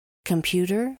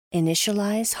Computer,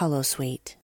 initialize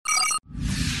holosuite.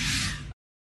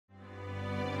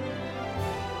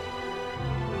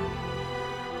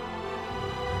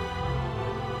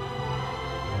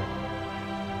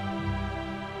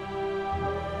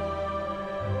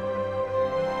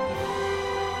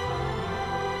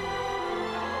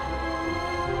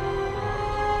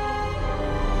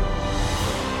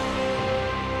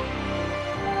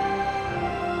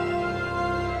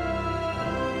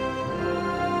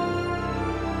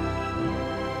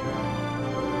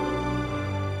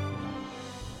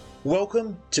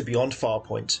 Welcome to Beyond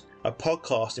Farpoint, a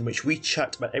podcast in which we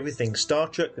chat about everything Star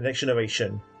Trek The Next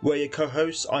Generation. We're your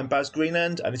co-hosts, I'm Baz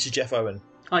Greenland, and this is Jeff Owen.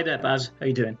 Hi there, Baz. How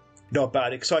you doing? Not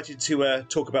bad. Excited to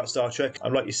talk about Star Trek.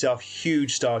 I'm, like yourself,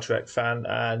 huge Star Trek fan,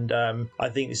 and I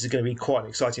think this is going to be quite an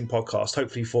exciting podcast,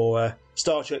 hopefully for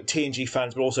Star Trek TNG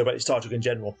fans, but also about Star Trek in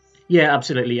general. Yeah,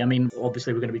 absolutely. I mean,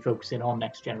 obviously we're going to be focusing on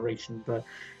Next Generation, but,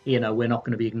 you know, we're not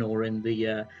going to be ignoring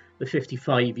the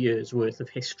 55 years worth of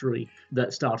history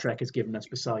that Star Trek has given us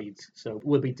besides. So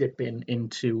we'll be dipping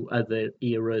into other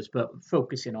eras, but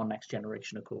focusing on Next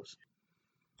Generation, of course.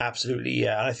 Absolutely,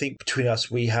 yeah. And I think between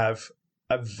us, we have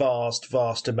a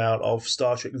vast amount of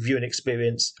Star Trek viewing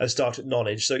experience and Star Trek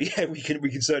knowledge. So yeah, we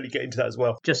can certainly get into that as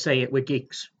well. Just say it, we're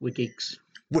geeks. We're geeks.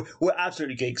 We're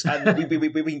absolutely geeks, and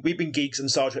we've been geeks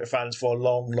and Star Trek fans for a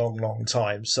long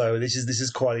time. So this is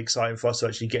quite exciting for us to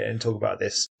actually get in and talk about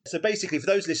this. So basically, for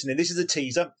those listening, this is a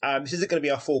teaser. This isn't going to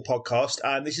be our full podcast,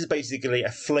 and this is basically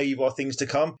a flavour of things to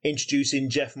come. Introducing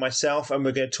Jeff and myself, and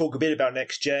we're going to talk a bit about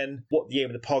Next Gen, what the aim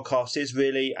of the podcast is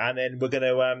really, and then we're going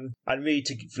to and really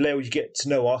to let you get to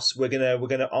know us. We're going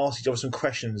to ask each other some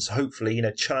questions. Hopefully,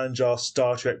 challenge our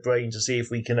Star Trek brains to see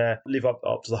if we can live up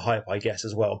to the hype, I guess,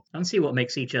 as well, and see what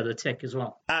makes each other tick as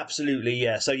well. Absolutely,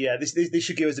 yeah. So yeah, this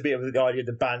should give us a bit of the idea of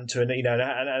the banter and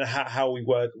and how we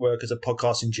work as a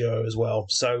podcasting duo as well.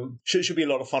 So should be a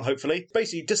lot of fun, hopefully.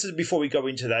 Basically, just before we go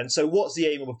into that, so what's the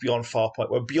aim of Beyond Farpoint?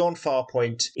 Well, Beyond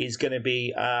Farpoint is going to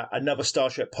be another Star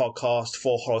Trek podcast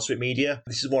for Holosuite Media.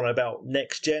 This is one about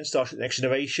Next Gen, Star Trek Next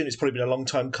Generation. It's probably been a long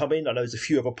time coming. I know there's a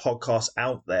few other podcasts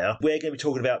out there. We're going to be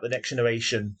talking about the Next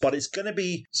Generation, but it's going to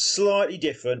be slightly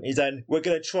different. Is then we're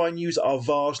going to try and use our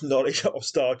vast knowledge of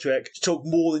Star Trek to talk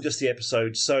more than just the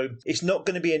episodes. So it's not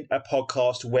going to be a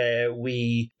podcast where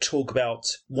we talk about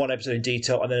one episode in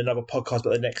detail and then another podcast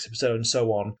about the next episode and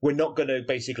so on. We're not going to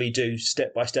basically do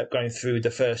step by step going through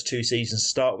the first two seasons to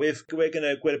start with. We're going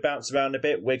to bounce around a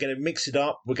bit. We're going to mix it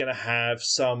up. We're going to have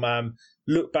some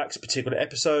look backs at particular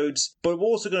episodes, but we're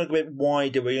also going to go a bit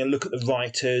wider. We're going to look at the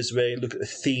writers. We're going to look at the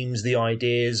themes, the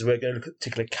ideas. We're going to look at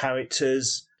particular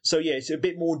characters. So yeah, it's a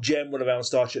bit more general around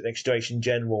Star Trek Next Generation in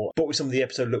general, but with some of the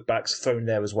episode look backs thrown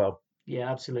there as well.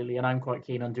 Yeah, absolutely. And I'm quite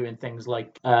keen on doing things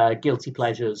like guilty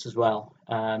pleasures as well.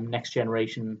 Next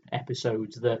Generation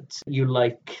episodes that you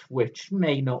like, which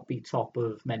may not be top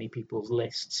of many people's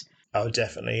lists. Oh,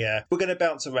 definitely, yeah. We're going to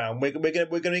bounce around. We're going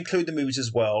to include the movies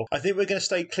as well. I think we're going to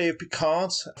stay clear of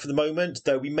Picard for the moment,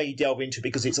 though we may delve into it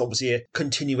because it's obviously a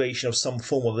continuation of some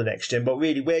form of the Next Gen. But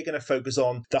really, we're going to focus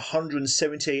on the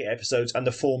 178 episodes and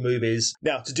the 4 movies.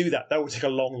 Now, to do that will take a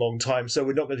long time, so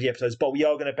we're not going to do episodes, but we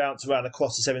are going to bounce around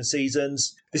across the 7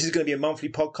 seasons. This is going to be a monthly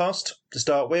podcast to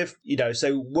start with,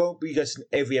 so won't be just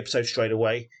every episode straight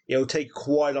away. It'll take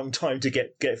quite a long time to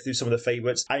get through some of the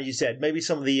favourites. And as you said, maybe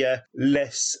some of the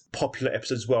less popular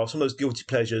episodes as well, some of those guilty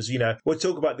pleasures. We'll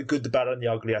talk about the good, the bad, and the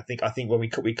ugly. I think when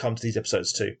we come to these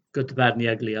episodes too. Good, the bad, and the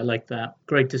ugly. I like that.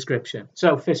 Great description.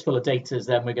 So, fistful of datas.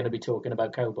 Then we're going to be talking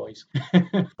about cowboys.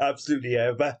 Absolutely,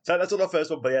 yeah. But that's not our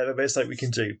first one, but yeah, the best thing we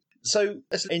can do. So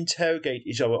let's interrogate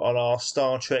each other on our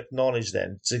Star Trek knowledge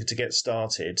then to get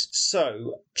started.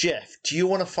 So, Jeff, do you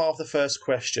want to fire off the first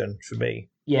question for me?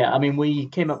 Yeah, I mean, we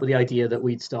came up with the idea that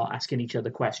we'd start asking each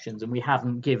other questions, and we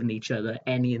haven't given each other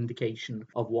any indication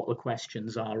of what the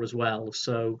questions are as well.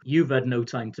 So you've had no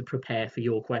time to prepare for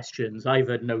your questions. I've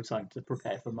had no time to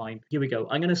prepare for mine. Here we go.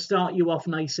 I'm going to start you off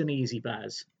nice and easy,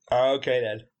 Baz. Okay,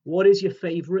 then. What is your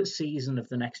favourite season of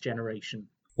The Next Generation?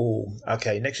 Oh,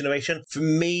 okay. Next Generation. For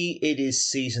me, it is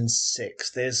season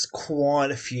 6. There's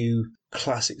quite a few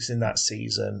classics in that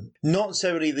season. Not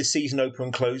necessarily the season opener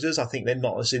and closers. I think they're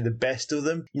not necessarily the best of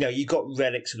them. You've got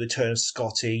Relics of the Return of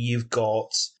Scotty. You've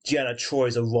got Deanna Troi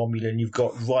as a Romulan. You've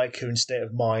got Riker in State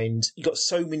of Mind. You've got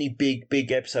so many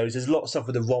big episodes. There's a lot of stuff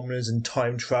with the Romulans and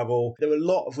time travel. There are a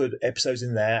lot of good episodes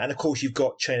in there. And of course, you've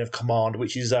got Chain of Command,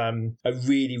 which is a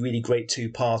really great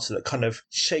 2-parter that kind of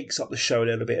shakes up the show a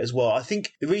little bit as well. I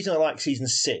think the reason I like season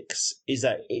 6 is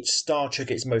that it's Star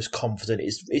Trek at its most confident.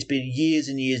 It's been years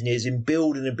and years in been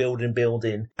building and building and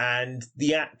building, and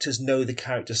the actors know the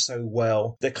characters so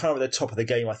well. They're kind of at the top of the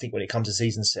game, I think, when it comes to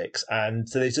season 6. And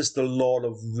so there's just a lot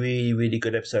of really, really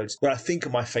good episodes. When I think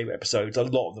of my favourite episodes, a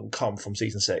lot of them come from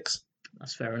season 6.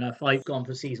 That's fair enough. I've gone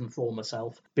for season 4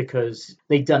 myself because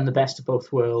they've done the best of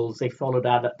both worlds. They followed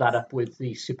that up with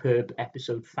the superb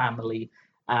episode Family,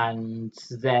 and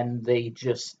then they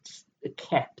just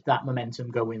kept that momentum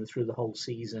going through the whole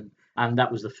season. And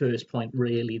that was the first point,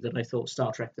 really, that I thought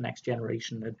Star Trek The Next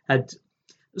Generation had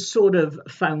sort of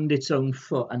found its own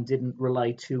foot and didn't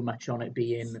rely too much on it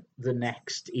being the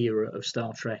next era of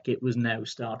Star Trek. It was now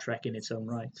Star Trek in its own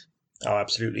right. Oh,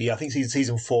 absolutely. I think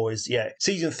season 4 is,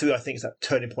 Season 3, I think, is that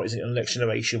turning point, isn't it, on The Next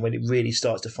Generation, when it really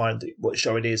starts to find what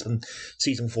show it is, and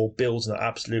season 4 builds on that,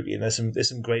 absolutely. And there's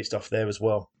some great stuff there as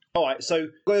well. All right, so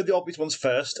go over the obvious ones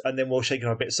first, and then we'll shake it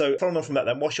up a bit. So following on from that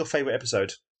then, what's your favourite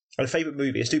episode? And favourite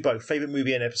movie? Let's do both. Favourite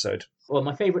movie and episode. Well,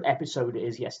 my favourite episode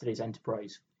is Yesterday's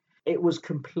Enterprise. It was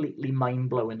completely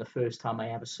mind-blowing the first time I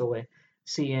ever saw it.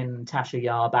 Seeing Tasha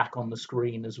Yar back on the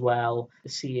screen as well,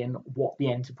 seeing what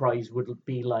the Enterprise would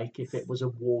be like if it was a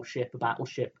warship, a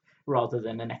battleship, rather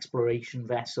than an exploration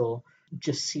vessel,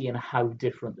 just seeing how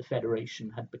different the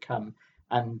Federation had become,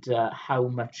 and how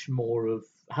much more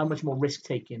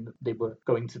risk-taking they were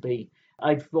going to be.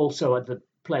 I've also had the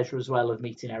pleasure as well of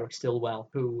meeting Eric Stillwell,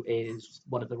 who is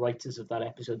one of the writers of that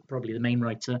episode, probably the main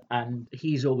writer, and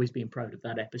he's always been proud of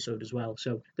that episode as well.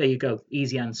 So there you go,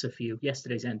 easy answer for you.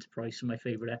 Yesterday's Enterprise for my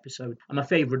favourite episode. And my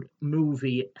favourite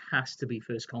movie has to be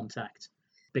First Contact,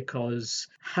 because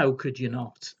how could you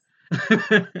not?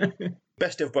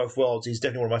 Best of Both Worlds is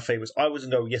definitely one of my favourites. I was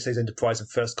know Yesterday's Enterprise and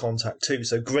First Contact too,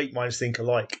 so great minds think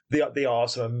alike. They are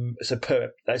some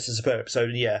superb. That's a superb episode,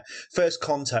 and yeah, First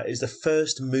Contact is the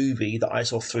first movie that I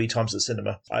saw 3 times at the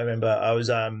cinema. I remember I was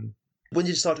when did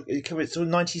it start? It came out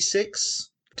 96.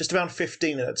 Just around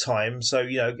 15 at the time, so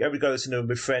I would go to the cinema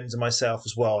with friends and myself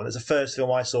as well. And it's the first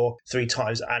film I saw 3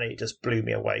 times, and it just blew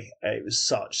me away. It was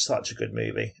such a good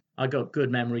movie. I got good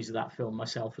memories of that film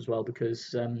myself as well,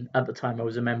 because at the time I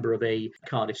was a member of a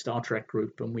Cardiff Star Trek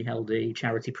group, and we held a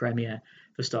charity premiere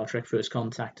for Star Trek First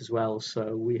Contact as well.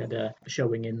 So we had a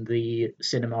showing in the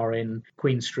cinema in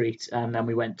Queen Street, and then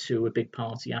we went to a big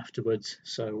party afterwards.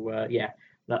 So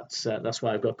that's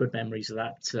why I've got good memories of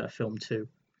that film too.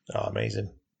 Oh, amazing.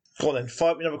 Go on then,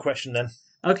 fire me another question then.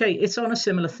 Okay, it's on a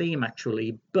similar theme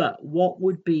actually, but what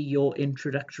would be your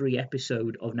introductory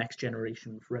episode of Next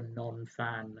Generation for a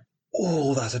non-fan?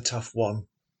 Oh, that's a tough one.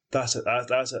 That's a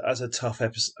tough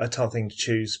episode, a tough thing to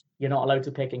choose. You're not allowed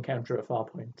to pick Encounter at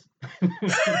Farpoint.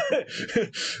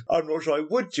 I'm not sure I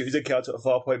would choose Encounter at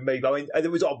Farpoint. Maybe. I mean, it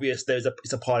was obvious.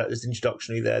 It's a pilot. There's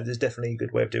introductory there. There's definitely a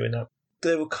good way of doing that.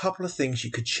 There were a couple of things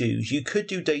you could choose. You could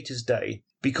do Data's Day,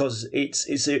 because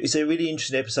it's a really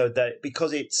interesting episode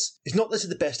because it's not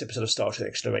necessarily the best episode of Star Trek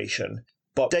Next Generation,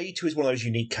 but Data is one of those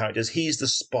unique characters. He's the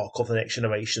Spock of the Next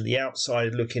Generation, the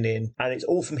outsider looking in, and it's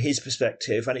all from his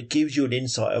perspective, and it gives you an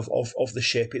insight of the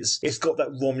ship. It's got that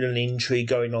Romulan intrigue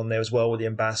going on there as well with the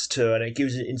Ambassador, and it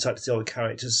gives you an insight to the other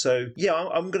characters. So yeah,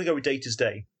 I'm going to go with Data's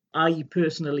Day. I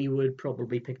personally would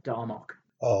probably pick Darmok.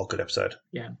 Oh, good episode.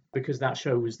 Yeah, because that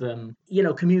shows them,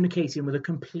 communicating with a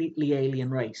completely alien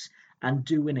race and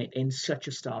doing it in such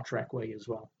a Star Trek way as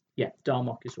well. Yeah,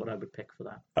 Darmok is what I would pick for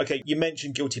that. Okay, you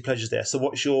mentioned guilty pleasures there. So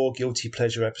what's your guilty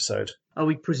pleasure episode? Are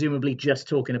we presumably just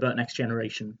talking about Next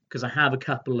Generation? Because I have a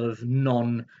couple of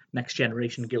non-Next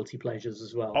Generation guilty pleasures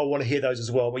as well. I want to hear those as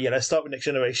well. But yeah, let's start with Next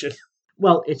Generation.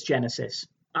 Well, it's Genesis.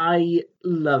 I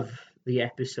love the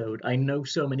episode. I know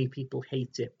so many people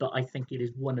hate it, but I think it is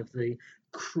one of the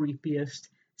creepiest,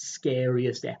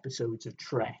 scariest episodes of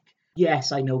Trek.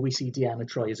 Yes, I know we see Deanna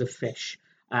Troi as a fish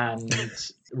and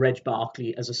Reg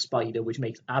Barclay as a spider, which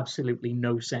makes absolutely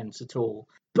no sense at all.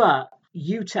 But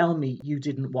you tell me you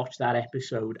didn't watch that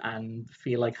episode and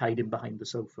feel like hiding behind the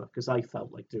sofa, because I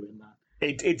felt like doing that.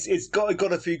 It's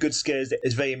got a few good scares.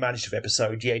 It's a very imaginative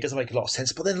episode. Yeah, it doesn't make a lot of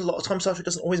sense, but then a lot of times Star Trek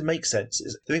doesn't always make sense.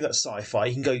 The thing about sci-fi,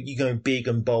 you go big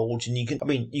and bold, and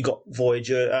you got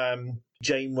Voyager,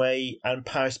 Janeway and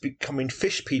Paris becoming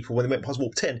fish people when they went past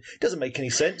Warp 10. It doesn't make any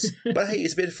sense, but hey,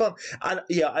 it's a bit of fun. And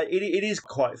yeah, it is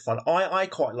quite fun. I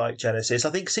quite like Genesis.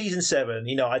 I think season 7,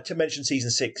 I mentioned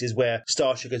season 6 is where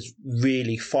Star Trek is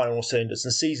really firing all cylinders,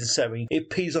 and season 7,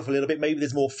 it peels off a little bit. Maybe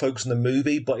there's more focus on the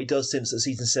movie, but it does seem that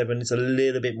season 7 is a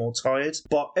little bit more tired.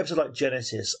 But episodes like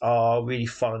Genesis are really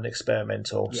fun and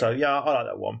experimental. Yeah. So yeah, I like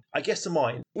that one. I guess to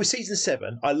mine, with season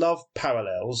 7, I love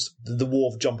Parallels, the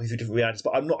war of jumping through different realities,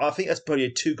 but I think that's probably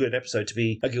too good an episode to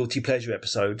be a guilty pleasure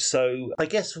episode. So I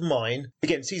guess for mine,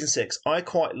 again, season 6, I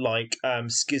quite like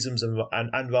Schisms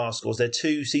and Rascals. They're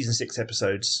 2 season 6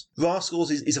 episodes. Rascals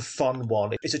is a fun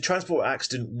one. It's a transport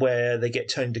accident where they get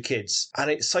turned into kids, and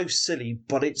it's so silly,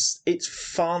 but it's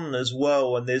fun as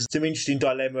well. And there's some interesting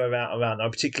dilemma around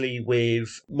that, particularly with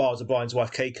Miles O'Brien's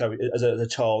wife Keiko as a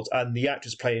child, and the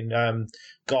actress playing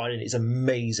Guy in it is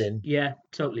amazing. Yeah,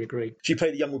 totally agree. She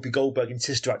played the young Whoopi Goldberg in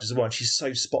Sister Act as well, and she's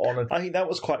so spot on. And I think that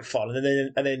was quite fun.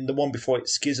 And then the one before it,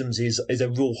 Schisms, is a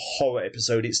real horror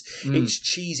episode. It's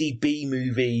cheesy B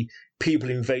movie. People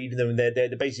invading them, and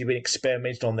they're basically being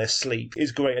experimented on their sleep.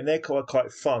 It's great, and they're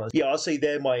quite fun. Yeah, I'll say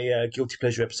they're my guilty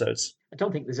pleasure episodes. I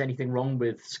don't think there's anything wrong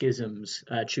with Schisms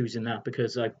choosing that,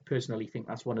 because I personally think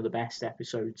that's one of the best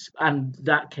episodes. And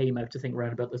that came out, I think,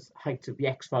 around about the height of the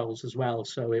X-Files as well.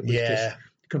 So it was just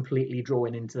completely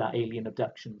drawing into that alien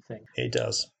abduction thing. It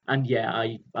does. And yeah,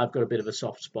 I've got a bit of a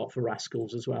soft spot for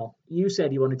Rascals as well. You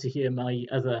said you wanted to hear my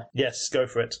other... Yes, go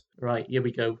for it. Right, here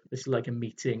we go. This is like a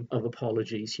meeting of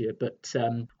apologies here. But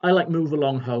I like Move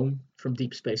Along Home from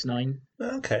Deep Space Nine.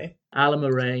 Okay. Alan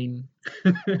Moraine.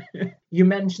 You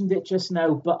mentioned it just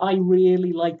now, but I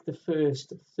really like the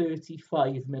first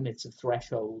 35 minutes of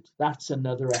Threshold. That's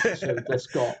another episode that's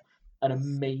got an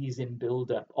amazing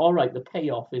build-up. All right, the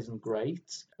payoff isn't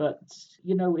great, but,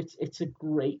 you know, it's a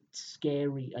great,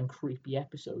 scary and creepy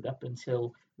episode up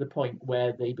until the point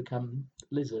where they become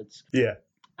lizards. Yeah.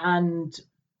 And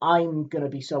I'm going to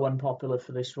be so unpopular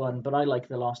for this one, but I like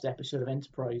the last episode of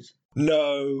Enterprise.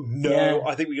 No. Yeah.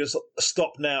 I think we're going to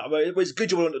stop now. I mean, it's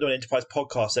good you're not doing an Enterprise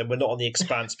podcast, then we're not on The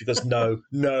Expanse, because no.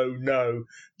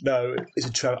 It's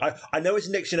a trap. I know it's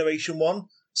a Next Generation one,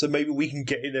 so maybe we can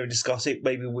get in there and discuss it,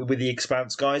 maybe with The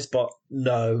Expanse guys, but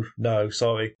no,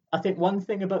 sorry. I think one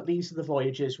thing about These Are the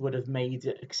Voyages would have made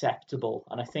it acceptable,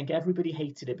 and I think everybody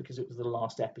hated it because it was the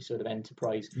last episode of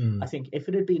Enterprise. I think if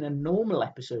it had been a normal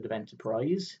episode of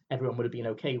Enterprise, everyone would have been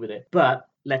okay with it. But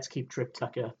let's keep Trip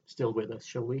Tucker still with us,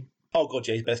 shall we? Oh, God,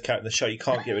 yeah, he's the best character in the show. You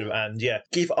can't get rid of him. And, yeah,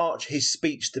 give Arch his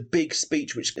speech, the big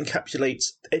speech, which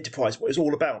encapsulates Enterprise, what it's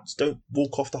all about. Don't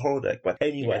walk off the holodeck. But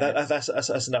anyway, that's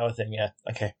another thing, yeah.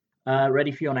 Okay.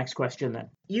 Ready for your next question, then.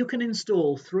 You can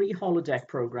install 3 holodeck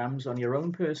programs on your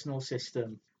own personal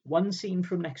system. 1 scene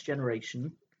from Next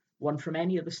Generation, 1 from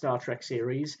any of the Star Trek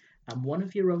series, and 1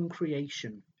 of your own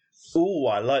creation. Oh,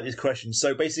 I like this question.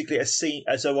 So basically a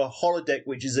holodeck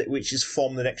which is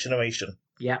from the Next Generation.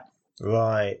 Yeah.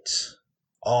 Right.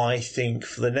 I think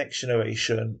for the Next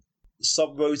Generation,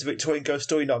 Sub Rose Victorian Ghost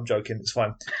Story. No, I'm joking. It's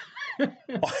fine.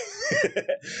 Let's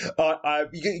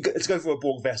go for a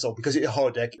Borg vessel, because it's a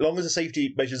holodeck. As long as the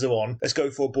safety measures are on, let's go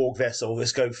for a Borg vessel.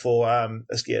 Let's go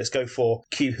for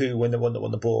Q-Who when they won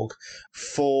the Borg.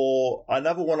 For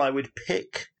another one, I would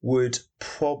pick would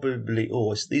probably.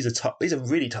 These are tough. These are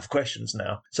really tough questions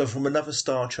now. So from another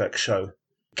Star Trek show.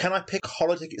 Can I pick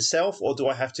holodeck itself, or do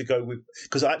I have to go with...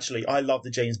 Because actually, I love the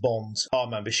James Bond,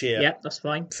 Armand Bashir. Yeah, that's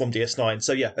fine. From DS9.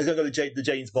 So yeah, I'm going to go with the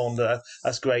James Bond.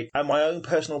 That's great. And my own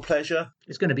personal pleasure...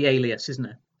 It's going to be Alias,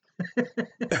 isn't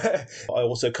it? I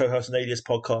also co-host an Alias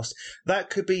podcast. That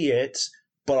could be it,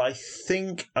 but I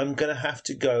think I'm going to have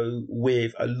to go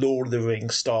with a Lord of the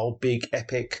Rings style big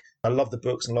epic. I love the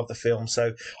books and love the film,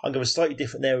 so I'm going to be slightly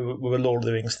different there with a Lord of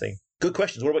the Rings thing. Good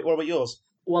questions. What about yours?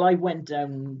 Well, I went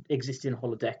down existing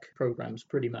holodeck programs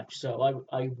pretty much, so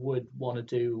I would want to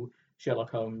do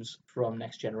Sherlock Holmes from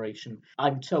Next Generation.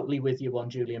 I'm totally with you on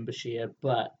Julian Bashir,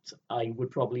 but I would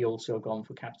probably also have gone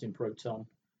for Captain Proton,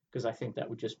 because I think that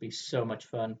would just be so much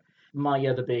fun. My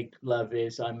other big love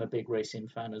is I'm a big racing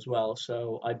fan as well,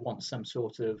 so I'd want some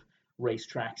sort of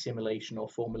racetrack simulation or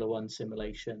Formula One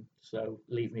simulation. So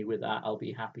leave me with that. I'll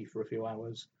be happy for a few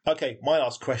hours. Okay, my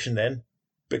last question then.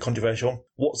 Bit controversial.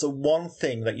 What's the one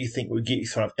thing that you think would get you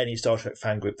thrown off any Star Trek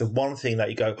fan group? The one thing that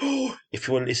you go, if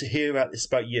you want to hear about this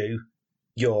about you,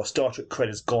 your Star Trek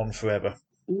credit's gone forever.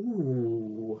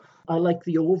 Ooh, I like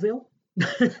the Orville.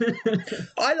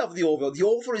 I love the Orville. The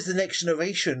Orville is the Next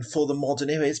Generation for the modern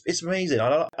era. It's amazing.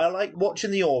 I like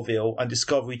watching the Orville and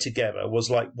Discovery together. Was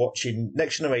like watching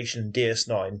Next Generation and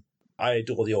DS9. I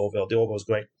adore the Orville. The Orville's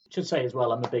great. Should say as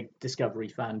well, I'm a big Discovery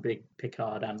fan, big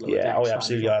Picard and Lower Decks fan.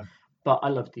 Absolutely. But I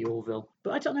love the Orville.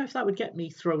 But I don't know if that would get me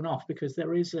thrown off, because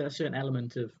there is a certain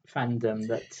element of fandom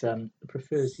that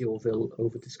prefers the Orville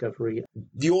over Discovery.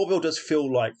 The Orville does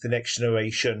feel like the Next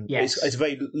Generation. Yes. It's a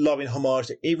very loving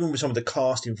homage, even with some of the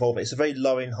cast involved. It's a very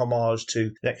loving homage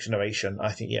to Next Generation.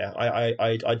 I think, yeah,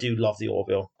 I do love the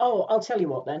Orville. Oh, I'll tell you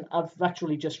what then. I've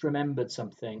actually just remembered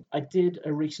something. I did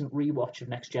a recent rewatch of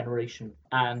Next Generation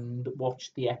and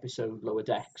watched the episode Lower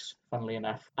Decks, funnily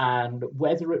enough. And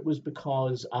whether it was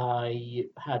because I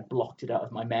had blocked it out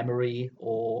of my memory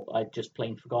or I'd just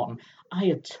plain forgotten, I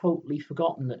had totally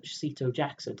forgotten that Sito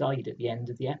Jaxa died at the end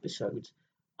of the episode.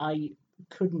 I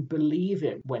couldn't believe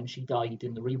it when she died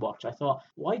in the rewatch. I thought,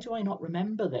 why do I not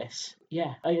remember this?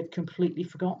 Yeah, I had completely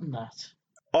forgotten that.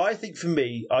 I think for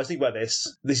me, I was thinking about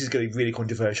this. This is going to be really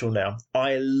controversial now.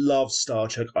 I love Star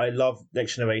Trek. I love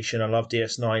Next Generation. I love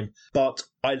DS9. But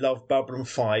I love Babylon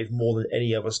 5 more than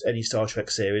any Star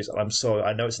Trek series. I'm sorry.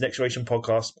 I know it's a Next Generation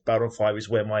podcast. Babylon 5 is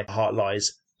where my heart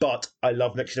lies. But I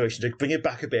love Next Generation. To bring it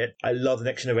back a bit, I love the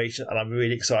Next Generation, and I'm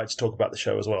really excited to talk about the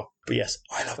show as well. But yes,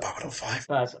 I love Babylon 5.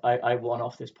 But I want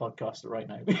off this podcast right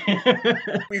now.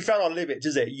 We found our limit,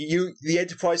 is it? The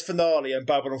Enterprise finale and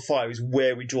Babylon 5 is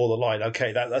where we draw the line.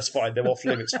 Okay, that's fine. They're off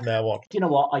limits from now on. Do you know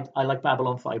what? I like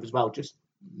Babylon 5 as well, just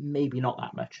maybe not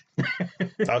that much.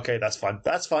 Okay, that's fine.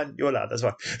 That's fine. You're allowed. That's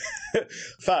fine.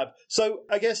 Fab. So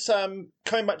I guess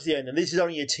coming back to the end, and this is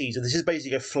only a teaser. This is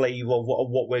basically a flavour of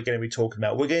what we're going to be talking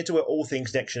about. We're going to do all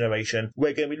things Next Generation.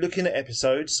 We're going to be looking at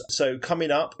episodes. So coming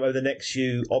up over the next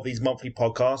few of these monthly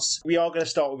podcasts, we are going to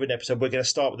start with an episode. We're going to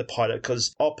start with the pilot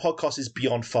because our podcast is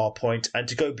beyond Farpoint, and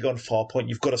to go beyond Farpoint,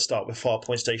 you've got to start with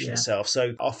Farpoint Station itself.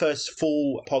 So our first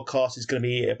full podcast is going to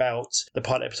be about the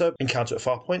pilot episode, Encounter at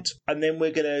Farpoint, and then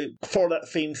we're going to follow that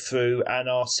theme through, and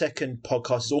our second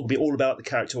podcast is going to be all about the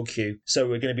character of Q. So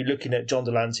we're going to be looking at John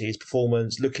Delancey's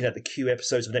performance, looking at the Q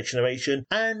episodes of Next Generation,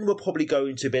 and we'll probably go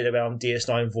into a bit around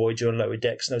DS9, Voyager, and Lower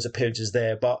Decks and those appearances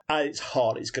there. But at its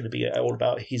heart, it's going to be all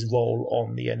about his role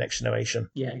on the Next Generation.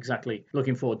 Yeah, exactly.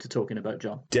 Looking forward to talking about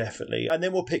John. Definitely. And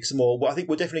then we'll pick some more. Well, I think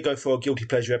we'll definitely go for a Guilty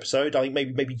Pleasure episode. I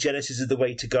think maybe Genesis is the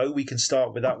way to go. We can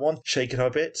start with that one, shake it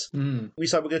up a bit. We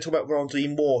decided we're going to talk about Ronald D.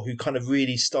 Moore, who kind of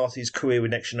really started his career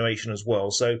with Next Generation as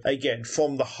well. So again,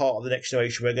 from the heart of the Next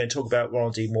Generation, we're going to talk about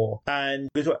Ronald D. Moore. And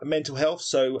we're going to talk about mental health.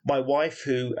 So my wife,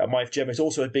 my wife Gemma, is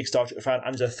also a big Star Trek fan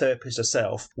and is a therapist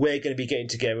herself. We're going to be getting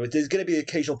together. There's going to be an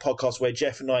occasional podcast where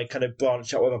Jeff and I kind of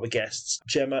branch out with other guests.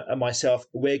 Gemma and myself,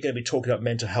 we're going to be talking about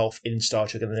mental health in Star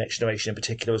Trek and the Next Generation in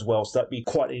particular as well. So that'd be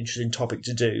quite an interesting topic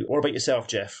to do. What about yourself,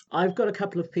 Jeff? I've got a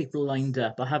couple of people lined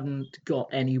up. I haven't got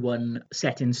anyone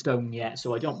set in stone yet,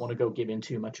 so I don't want to go giving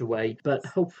too much away. But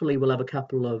hopefully we'll have a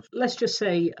couple of, let's just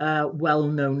say,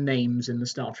 well-known names in the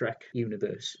Star Trek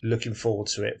universe. Looking forward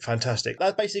to it. Fantastic.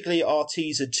 That's basically our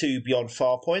teaser to Beyond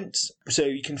Farpoint. So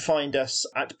you can find us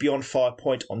at Beyond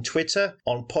Farpoint on Twitter,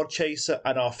 on Podchaser,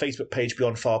 and our Facebook page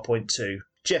Beyond Farpoint too.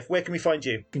 Jeff, where can we find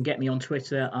you? You can get me on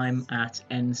Twitter. I'm at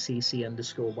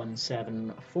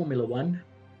NCC_17 Formula One.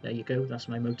 There you go. That's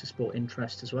my motorsport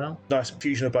interest as well. Nice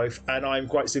fusion of both. And I'm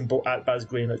quite simple at Baz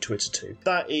Green at Twitter too.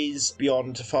 That is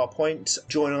Beyond Farpoint.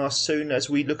 Join us soon as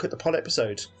we look at the pilot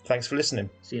episode. Thanks for listening.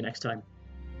 See you next time.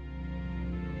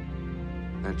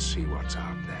 Let's see what's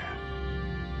out there.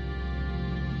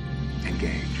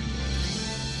 Engage.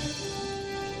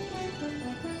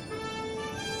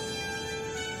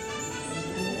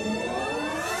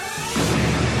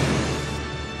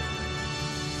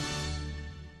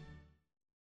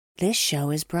 This show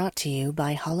is brought to you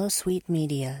by Holosuite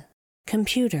Media.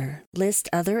 Computer, list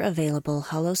other available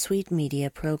Holosuite Media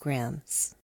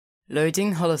programs.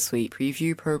 Loading Holosuite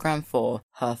Preview Program 4,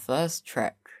 Her First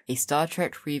Trek, a Star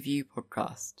Trek review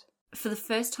podcast. For the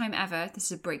first time ever, this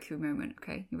is a breakthrough moment,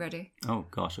 okay? You ready? Oh,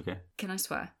 gosh, okay. Can I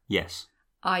swear? Yes.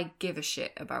 I give a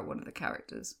shit about one of the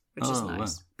characters, which is nice.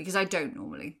 Well. Because I don't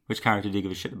normally. Which character do you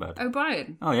give a shit about?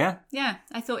 O'Brien. Oh, yeah? Yeah,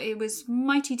 I thought it was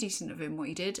mighty decent of him what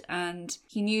he did, and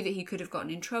he knew that he could have gotten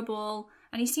in trouble,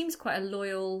 and he seems quite a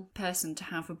loyal person to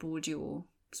have aboard your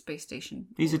space station.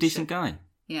 He's a decent guy.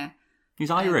 Yeah.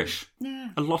 He's Irish. Yeah.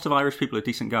 A lot of Irish people are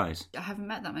decent guys. I haven't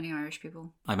met that many Irish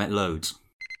people. I met loads.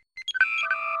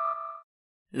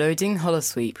 Loading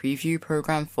Holosuite Preview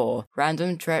Program 4,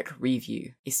 Random Trek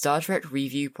Review, a Star Trek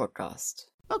review podcast.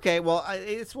 Okay, well,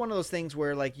 it's one of those things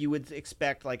where, like, you would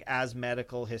expect, like, as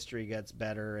medical history gets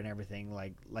better and everything,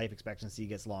 like, life expectancy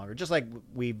gets longer, just like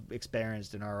we've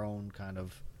experienced in our own kind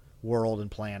of world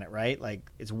and planet, right? Like,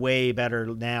 it's way better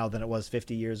now than it was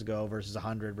 50 years ago versus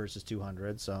 100 versus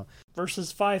 200, so.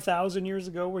 Versus 5,000 years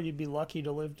ago where you'd be lucky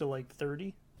to live to, like,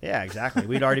 30. Yeah, exactly.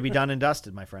 We'd already be done and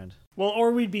dusted, my friend. Well,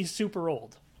 or we'd be super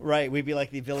old. Right, we'd be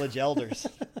like the village elders.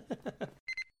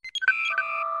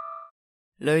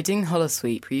 Loading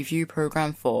Holosuite Preview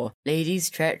Program 4, Ladies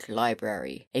Trek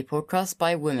Library, a podcast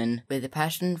by women with a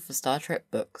passion for Star Trek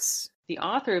books. The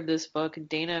author of this book,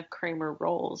 Dana Kramer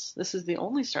Rolls, this is the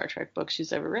only Star Trek book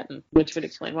she's ever written, which would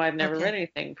explain why I've never read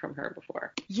anything from her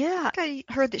before. Yeah, I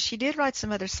heard that she did write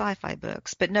some other sci-fi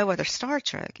books, but no other Star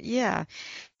Trek. Yeah.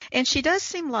 And she does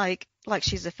seem like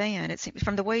she's a fan. It seems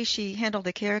from the way she handled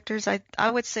the characters, I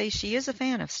would say she is a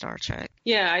fan of Star Trek.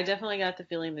 Yeah, I definitely got the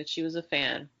feeling that she was a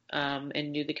fan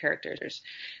and knew the characters.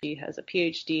 She has a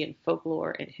PhD in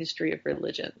folklore and history of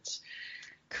religions.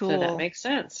 Cool. So that makes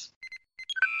sense.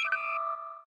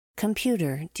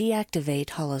 Computer,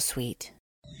 deactivate Holosuite.